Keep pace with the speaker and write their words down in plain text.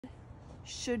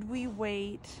should we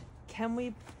wait? Can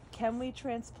we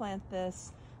transplant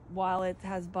this while it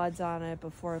has buds on it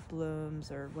before it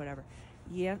blooms or whatever?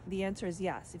 Yeah, the answer is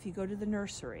yes. If you go to the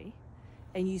nursery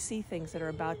and you see things that are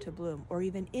about to bloom or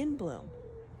even in bloom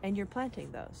and you're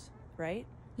planting those, right?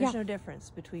 There's no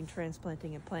difference between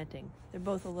transplanting and planting. They're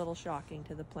both a little shocking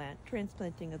to the plant.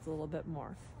 Transplanting is a little bit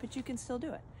more, but you can still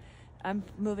do it. I'm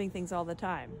moving things all the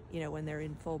time, when they're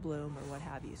in full bloom or what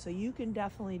have you. So you can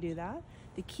definitely do that.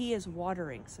 The key is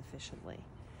watering sufficiently.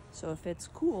 So if it's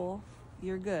cool,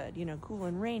 you're good. Cool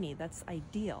and rainy, that's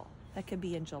ideal. That could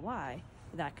be in July.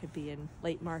 That could be in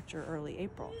late March or early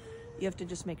April. You have to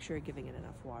just make sure you're giving it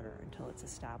enough water until it's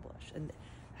established. And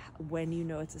when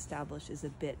it's established is a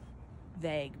bit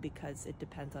vague because it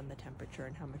depends on the temperature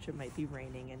and how much it might be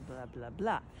raining and blah, blah,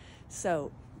 blah.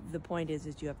 So the point is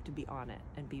you have to be on it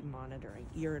and be monitoring.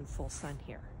 You're in full sun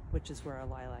here, which is where a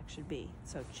lilac should be.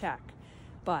 So check.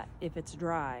 But if it's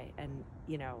dry and,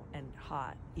 and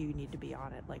hot, you need to be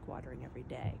on it, like watering every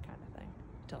day kind of thing,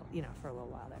 till, for a little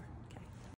while there.